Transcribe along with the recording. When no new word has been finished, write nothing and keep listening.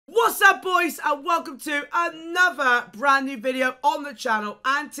What's up, boys, and welcome to another brand new video on the channel.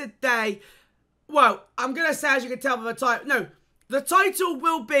 And today, well, I'm gonna say, as you can tell by the title, no, the title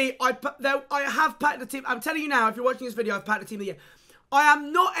will be I have packed the team. I'm telling you now, if you're watching this video, I've packed the team of the year. I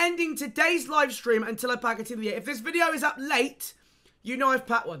am not ending today's live stream until I pack a team of the year. If this video is up late, you know I've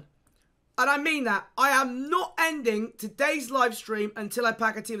packed one, and I mean that. I am not ending today's live stream until I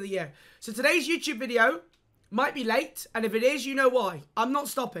pack a team of the year. So today's YouTube video might be late, and if it is, you know why. I'm not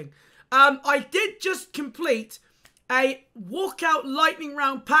stopping. I did just complete a walkout lightning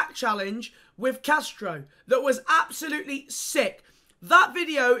round pack challenge with Castro that was absolutely sick. That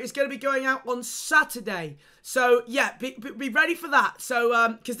video is going to be going out on Saturday. So, yeah, be ready for that.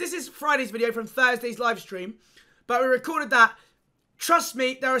 So, because this is Friday's video from Thursday's live stream, but we recorded that. Trust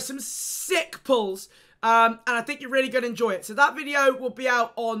me, there are some sick pulls, and I think you're really going to enjoy it. So that video will be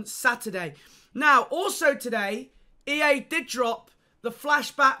out on Saturday. Now, also today, EA did drop the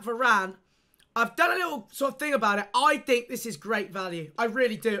flashback Varane. I've done a little sort of thing about it. I think this is great value. I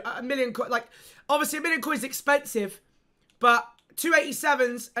really do. A million coins, like, obviously a million coins is expensive, but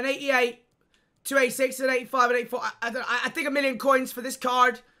 287s, an 88, 286, an 85, an 84. I think a million coins for this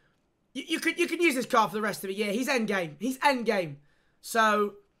card. You can use this card for the rest of the year. He's endgame. He's endgame.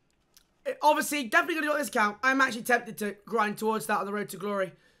 So, obviously, definitely going to do this count. I'm actually tempted to grind towards that on the road to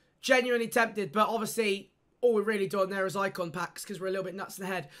glory. Genuinely tempted, but obviously all we're really doing there is icon packs because we're a little bit nuts in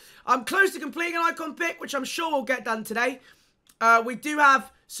the head. I'm close to completing an icon pick, which I'm sure we'll get done today. We do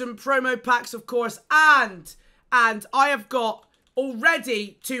have some promo packs, of course, and I have got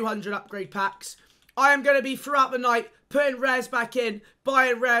already 200 upgrade packs. I am going to be throughout the night putting rares back in,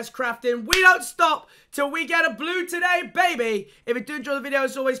 buying rares, crafting. We don't stop till we get a blue today, baby. If you do enjoy the video,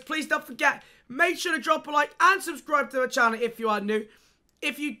 as always, please don't forget, make sure to drop a like and subscribe to the channel if you are new.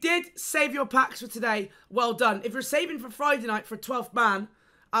 If you did save your packs for today, well done. If you're saving for Friday night for 12th man,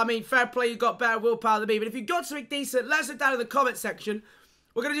 I mean, fair play, you got better willpower than me. But if you got something decent, let us know down in the comment section.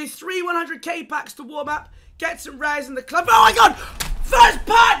 We're going to do 3 100k packs to warm up, get some rares in the club. Oh my god! First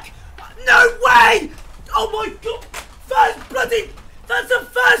pack! No way! Oh my god! First bloody... That's the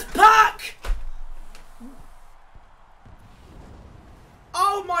first pack!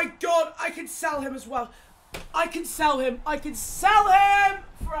 Oh my god, I can sell him as well. I can sell him. I can sell him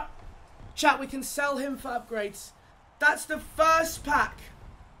for... Chat, we can sell him for upgrades. That's the first pack.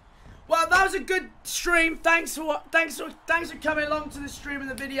 Well, that was a good stream. Thanks for coming along to the stream and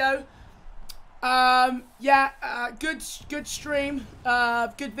the video. Good stream.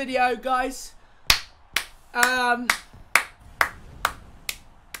 Good video, guys.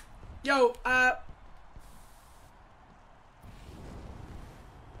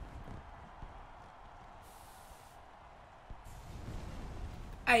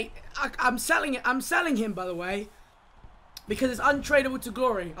 Hey, I'm selling it. I'm selling him, by the way, because it's untradeable to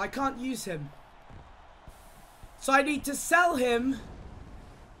glory. I can't use him, so I need to sell him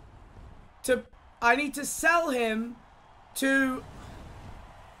to. I need to sell him to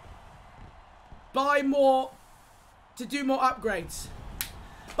buy more, to do more upgrades.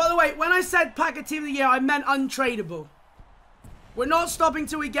 By the way, when I said pack a team of the year, I meant untradeable. We're not stopping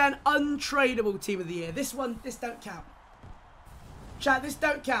till we get an untradeable team of the year. This don't count. Chat, this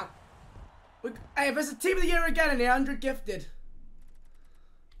don't count. Hey, if there's a team of the year again in here, 100 gifted.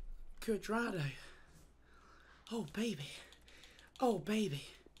 Quadrado. Oh, baby. Oh, baby.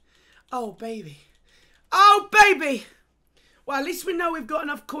 Oh, baby. Oh, baby! Well, at least we know we've got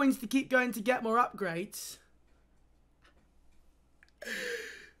enough coins to keep going to get more upgrades.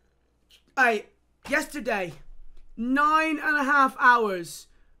 Hey, yesterday, 9.5 hours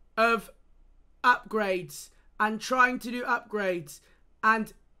of upgrades and trying to do upgrades.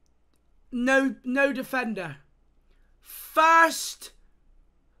 And no defender. First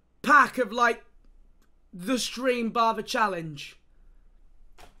pack of, like, the stream bar the challenge.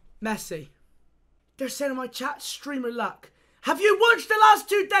 Messi. They're saying in my chat, streamer luck. Have you watched the last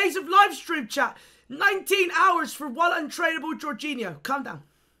 2 days of live stream, chat? 19 hours for one untradeable Jorginho. Calm down.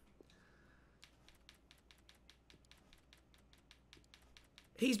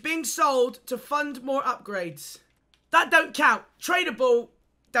 He's being sold to fund more upgrades. That don't count. Tradable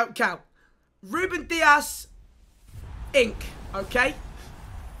don't count. Ruben Diaz, Inc. Okay?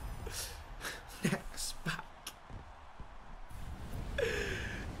 Next pack.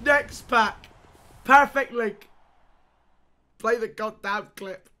 Next pack. Perfect link. Play the goddamn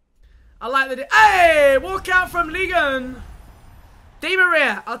clip. I like the... Hey! Walkout from Ligon. Di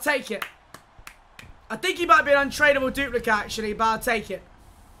Maria. I'll take it. I think he might be an untradeable duplicate, actually, but I'll take it.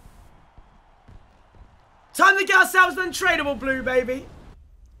 Time to get ourselves an untradeable blue, baby.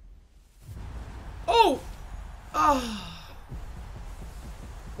 Oh! Oh!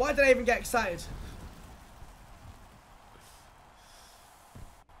 Why did I even get excited?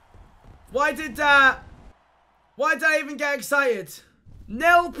 Why did I even get excited?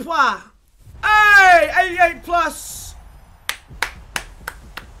 Nil point. Hey, 88 plus.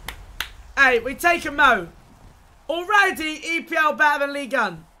 Hey, we take a mo. Already, EPL better than League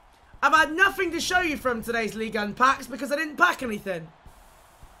One. I've had nothing to show you from today's League One packs because I didn't pack anything.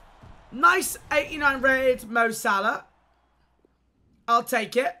 Nice 89 rated Mo Salah. I'll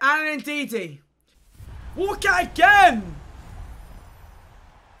take it. And an Ndidi. Walk out again.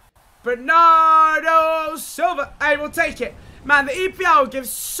 Bernardo Silva. Hey, we'll take it. Man, the EPL gives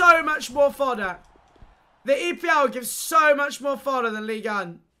so much more fodder. The EPL gives so much more fodder than League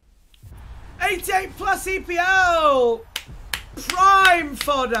One. 88 plus EPL. Prime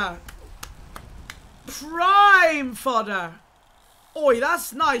fodder. Prime fodder. Oi,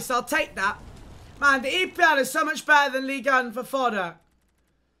 that's nice. I'll take that. Man, the EPL is so much better than League One for fodder.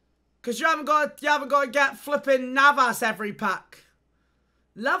 Because you haven't got to get flipping Navas every pack.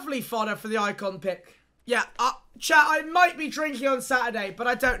 Lovely fodder for the icon pick. Yeah, chat, I might be drinking on Saturday, but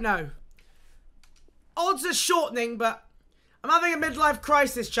I don't know. Odds are shortening, but I'm having a midlife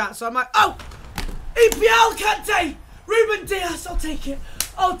crisis, chat, so I'm like, oh! EPL, Kante! Ruben Diaz, I'll take it.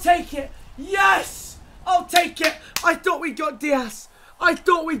 I'll take it. Yes! I'll take it. I thought we got Diaz. I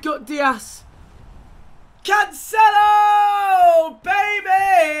thought we got Diaz. Cancelo!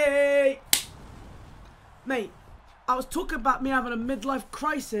 Baby! Mate. I was talking about me having a midlife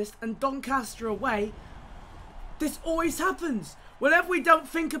crisis and Doncaster away. This always happens. Whenever we don't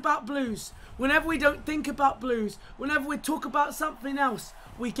think about Blues, whenever we don't think about Blues, whenever we talk about something else,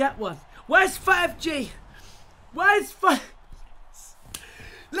 we get one. Where's 5G? Where's 5...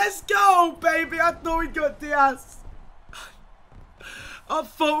 Let's go, baby. I thought we got Diaz. I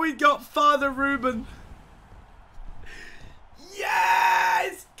thought we got Father Ruben.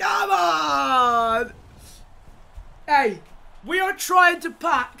 Yes! Come on! Hey, we are trying to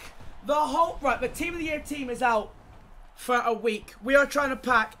pack the whole... Right, the Team of the Year team is out for a week. We are trying to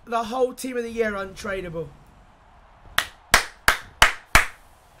pack the whole Team of the Year untradeable.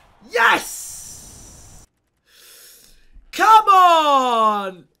 Yes! Come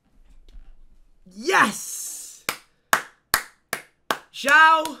on! Yes!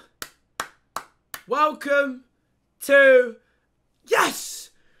 Zhao, welcome to...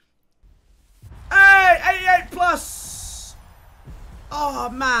 Yes! Hey, 88 plus. Oh,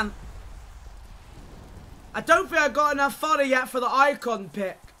 man. I don't think I got enough fodder yet for the icon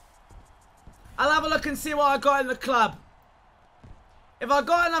pick. I'll have a look and see what I got in the club. If I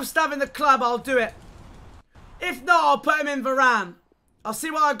got enough stuff in the club, I'll do it. If not, I'll put him in Varane. I'll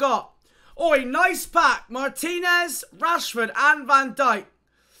see what I got. Oi, nice pack. Martinez, Rashford, and Van Dijk.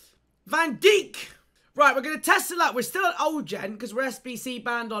 Van Dijk. Right, we're going to test it out. We're still at old gen because we're SBC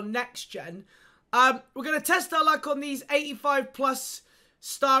banned on next gen. We're going to test our luck on these 85 plus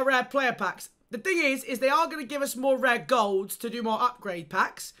star rare player packs. The thing is they are going to give us more rare golds to do more upgrade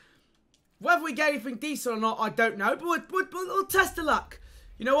packs. Whether we get anything decent or not, I don't know. But we'll test the luck.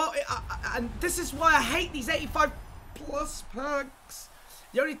 You know what? And this is why I hate these 85 plus packs.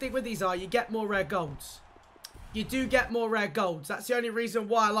 The only thing with these are you get more rare golds. You do get more rare golds. That's the only reason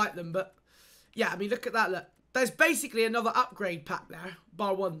why I like them. But yeah, I mean, look at that. Look. There's basically another upgrade pack there,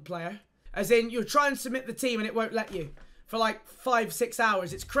 bar one player. As in, you'll try and submit the team and it won't let you. For like 5-6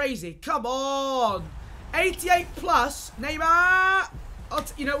 hours. It's crazy. Come on. 88 plus. Neymar.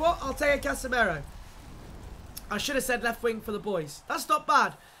 You know what? I'll take a Casemiro. I should have said left wing for the boys. That's not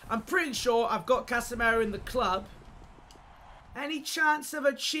bad. I'm pretty sure I've got Casemiro in the club. Any chance of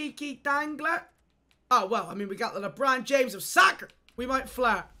a cheeky dangler? Oh, well, I mean, we got the LeBron James of soccer. We might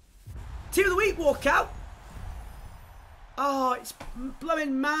flirt. Team of the week walkout. Oh, it's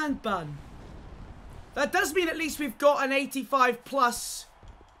blowing man bun. That does mean at least we've got an 85 plus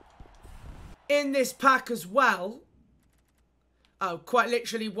in this pack as well. Oh, quite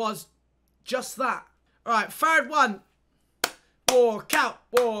literally was just that. All right, third one. Walk out,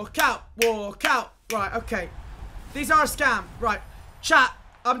 walk out, walk out. Right, okay. These are a scam. Right, chat.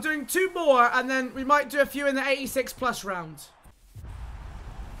 I'm doing 2 more and then we might do a few in the 86 plus round.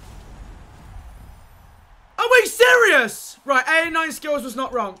 Are we serious? Right, AA9 skills was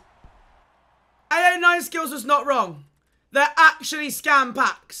not wrong. AA9 skills was not wrong. They're actually scam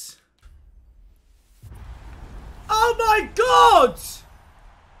packs. Oh my god!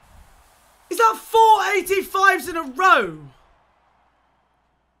 Is that 4 85s in a row?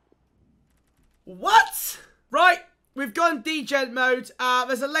 What? Right, we've gone degen mode.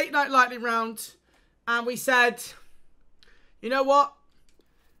 There's a late night lightning round. And we said, you know what?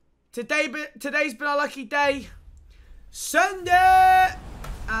 Today's been a lucky day. Sunday!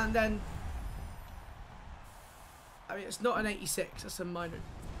 And then... I mean, it's not an 86. That's a minor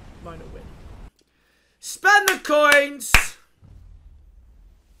win. Spend the coins.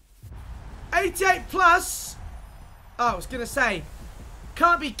 88 plus. Oh, I was going to say.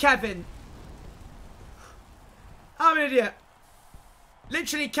 Can't be Kevin. I'm an idiot.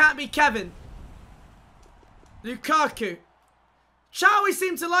 Literally can't be Kevin. Lukaku. Chat always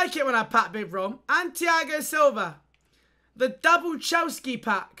seem to like it when I pack Big Rom. And Thiago Silva. The double Chelsea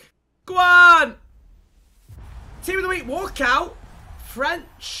pack. Go on. Team of the week walkout.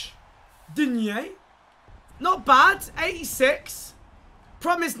 French. Denier. Not bad. 86.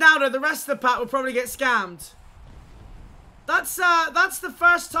 Problem is now though, the rest of the pack will probably get scammed. That's the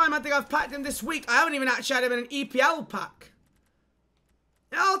first time I think I've packed him this week. I haven't even actually had him in an EPL pack.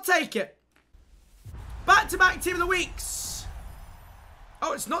 Yeah, I'll take it. Back-to-back team of the weeks.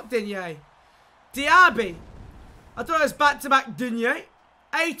 Oh, it's not Denier. Diaby. I thought it was back-to-back Denier.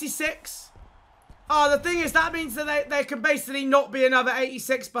 86. Oh, the thing is, that means that there can basically not be another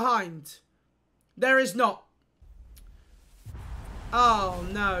 86 behind. There is not. Oh,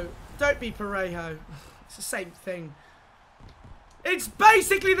 no. Don't be Parejo. It's the same thing. It's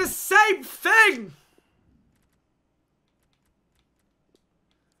basically the same thing!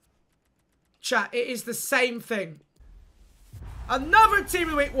 Chat, it is the same thing. Another team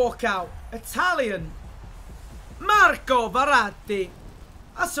of the week walkout. Italian. Marco Verratti.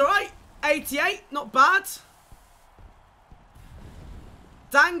 That's alright. 88, not bad.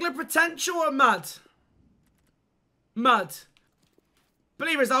 Dangler potential or mud? Mud.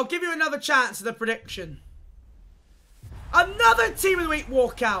 Believers, I'll give you another chance at the prediction. Another team of the week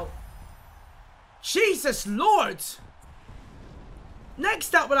walkout. Jesus Lord.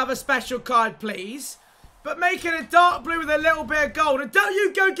 Next up, we'll have a special card, please. But make it a dark blue with a little bit of gold. And don't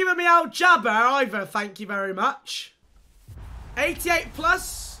you go giving me Al Jabber either, thank you very much. 88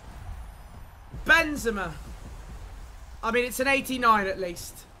 plus. Benzema. I mean, it's an 89 at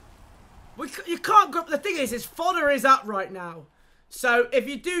least. You can't go... The thing is, his fodder is up right now. So, if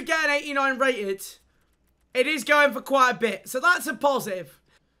you do get an 89 rated, it is going for quite a bit. So, that's a positive.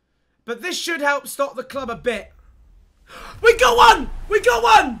 But this should help stop the club a bit. We got one! We got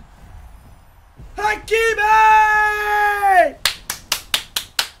one! Hakimi!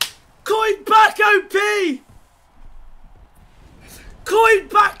 Coin back OP! Coin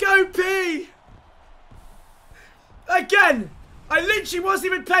back OP! Again, I literally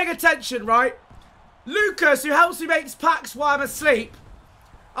wasn't even paying attention, right? Lucas, who helps me make packs while I'm asleep,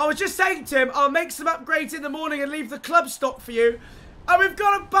 I was just saying to him, I'll make some upgrades in the morning and leave the club stock for you. And we've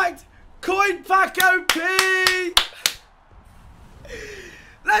got a back coin pack OP!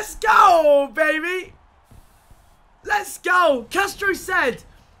 Let's go, baby! Let's go! Castro said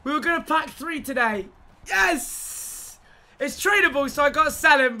we were going to pack 3 today. Yes! It's tradable, so I got to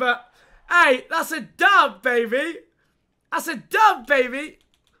sell him, but hey, that's a dub, baby! That's a dub, baby!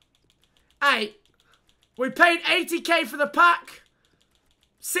 Hey, we paid 80k for the pack,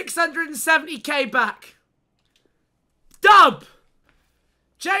 670k back. Dub!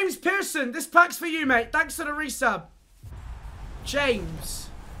 James Pearson, this pack's for you, mate. Thanks for the resub. James.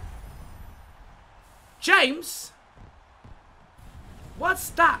 James? What's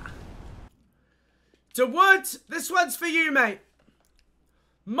that? DeWood, this one's for you, mate.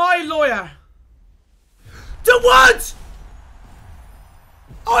 My lawyer. DeWood!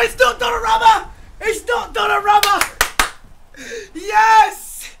 Oh, it's not Donnarumma! It's not Donnarumma!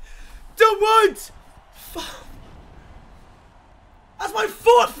 Yes! DeWood! That's my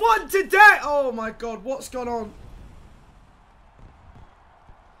 4th one today! Oh my god, what's gone on?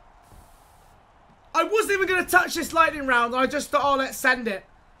 I wasn't even going to touch this lightning round. I just thought, oh, let's send it.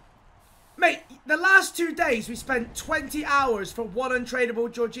 Mate, the last 2 days we spent 20 hours for one untradeable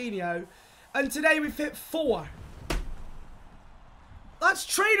Jorginho. And today we've hit 4. That's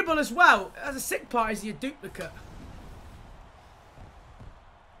tradable as well. As a sick part is your duplicate.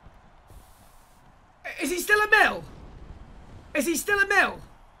 Is he still a mil? Is he still a mil?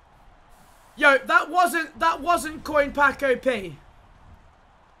 Yo, that wasn't coin pack OP.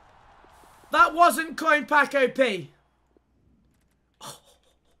 That wasn't coin pack OP. Oh.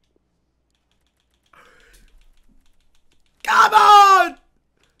 Come on!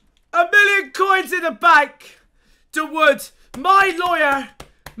 1,000,000 coins in the bank. DeWood, my lawyer,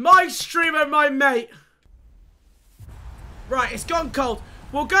 my streamer, my mate. Right, it's gone cold.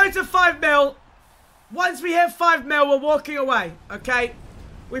 We'll go to 5 mil. Once we hit 5 mil, we're walking away, okay?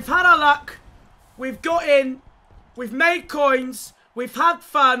 We've had our luck. We've got in. We've made coins. We've had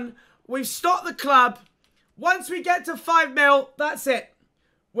fun. We've stopped the club. Once we get to 5 mil, that's it.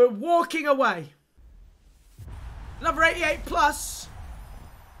 We're walking away. Another 88 plus.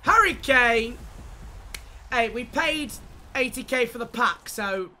 Harry Kane. Hey, we paid 80k for the pack,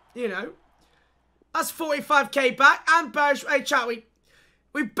 so, you know, that's 45k back. And Berge, hey, chat,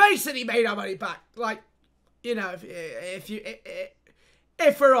 we basically made our money back. Like, you know,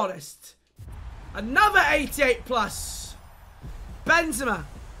 if we're honest. Another 88 plus. Benzema.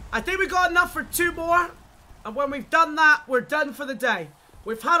 I think we got enough for 2 more. And when we've done that, we're done for the day.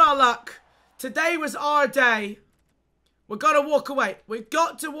 We've had our luck. Today was our day. We've got to walk away. We've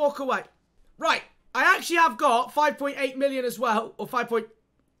got to walk away. Right. I actually have got 5.8 million as well. Or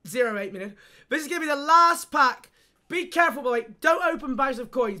 5.08 million. This is going to be the last pack. Be careful, boy. Don't open bags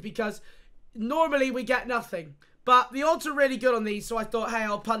of coins because normally we get nothing. But the odds are really good on these. So I thought, hey,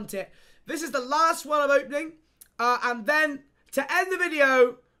 I'll punt it. This is the last one I'm opening. And then to end the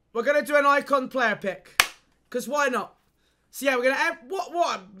video, we're going to do an icon player pick. Because why not? So yeah, we're going to end.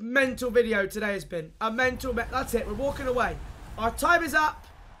 What a mental video today has been. That's it. We're walking away. Our time is up.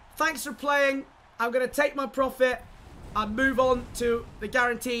 Thanks for playing. I'm going to take my profit and move on to the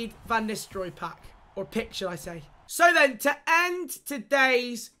guaranteed Van Nistelrooy pack. Or pick, should I say. So then, to end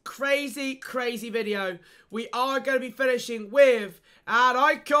today's crazy, crazy video, we are going to be finishing with an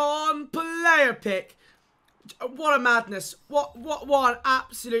icon player pick. What a madness. What an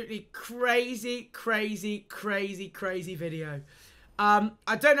absolutely crazy, crazy, crazy, crazy video. I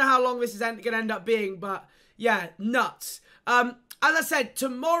don't know how long this is going to end up being, but yeah, nuts. As I said,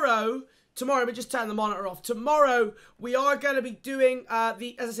 tomorrow, let me just turn the monitor off. Tomorrow, we are going to be doing,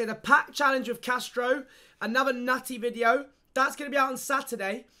 the pack challenge with Castro. Another nutty video. That's going to be out on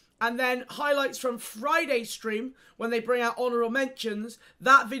Saturday. And then highlights from Friday's stream, when they bring out honorable mentions,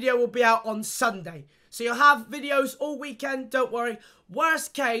 that video will be out on Sunday. So you'll have videos all weekend, don't worry.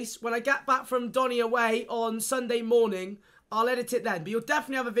 Worst case, when I get back from Donny away on Sunday morning, I'll edit it then. But you'll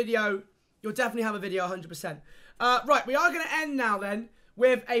definitely have a video. You'll definitely have a video 100%. Right, we are going to end now then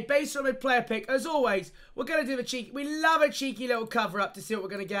with a base or mid-player pick. As always, we're going to do the cheeky. We love a cheeky little cover-up to see what we're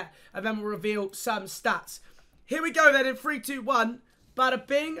going to get. And then we'll reveal some stats. Here we go then in 3, 2, 1. Bada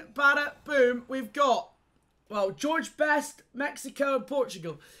bing, bada boom. We've got, well, George Best, Mexico, and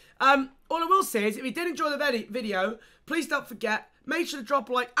Portugal. All I will say is, if you did enjoy the video, please don't forget, make sure to drop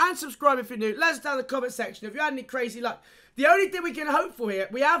a like and subscribe if you're new. Let us know in the comment section if you had any crazy luck. The only thing we can hope for here,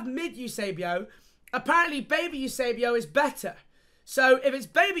 we have mid Eusebio. Apparently, baby Eusebio is better. So, if it's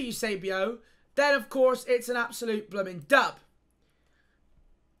baby Eusebio, then of course, it's an absolute blooming dub.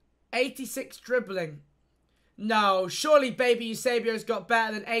 86 dribbling. No, surely baby Eusebio's got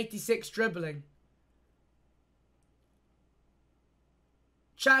better than 86 dribbling.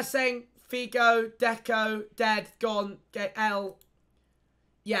 Chat saying Figo, Deco, dead, gone, L.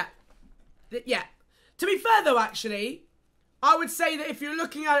 Yeah. Yeah. To be fair though, actually, I would say that if you're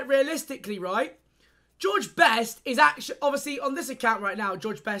looking at it realistically, right, George Best is actually, obviously on this account right now,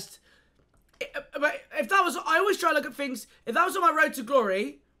 George Best, if that was, I always try to look at things, if that was on my road to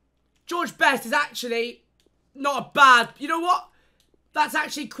glory, George Best is actually not a bad, you know what? That's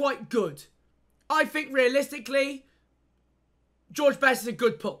actually quite good. I think realistically, George Best is a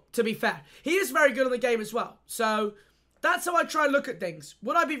good pull, to be fair. He is very good on the game as well. So, that's how I try and look at things.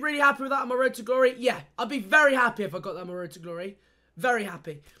 Would I be really happy with that on my road to glory? Yeah, I'd be very happy if I got that on my road to glory. Very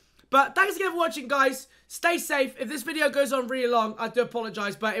happy. But thanks again for watching, guys. Stay safe. If this video goes on really long, I do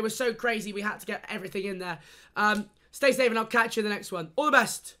apologise, but it was so crazy we had to get everything in there. Stay safe and I'll catch you in the next one. All the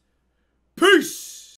best. Peace!